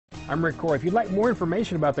I'm Rick Corey. If you'd like more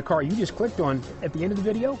information about the car you just clicked on at the end of the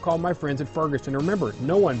video, call my friends at Ferguson. Remember,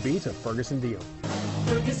 no one beats a Ferguson deal.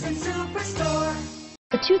 Ferguson Superstore.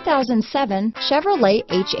 The 2007 Chevrolet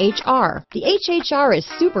HHR. The HHR is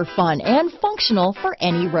super fun and functional for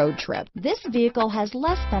any road trip. This vehicle has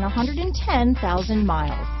less than 110,000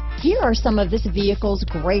 miles. Here are some of this vehicle's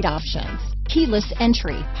great options: keyless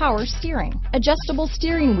entry, power steering, adjustable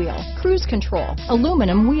steering wheel, cruise control,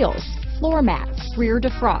 aluminum wheels, floor mats, rear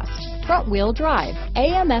defrost, front wheel drive,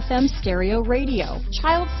 AM/FM stereo radio,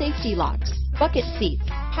 child safety locks, bucket seats,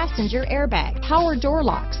 passenger airbag, power door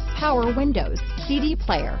locks, power windows, CD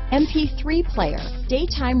player, MP3 player,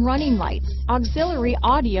 daytime running lights, auxiliary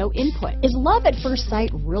audio input. Is love at first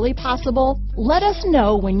sight really possible? Let us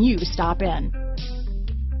know when you stop in.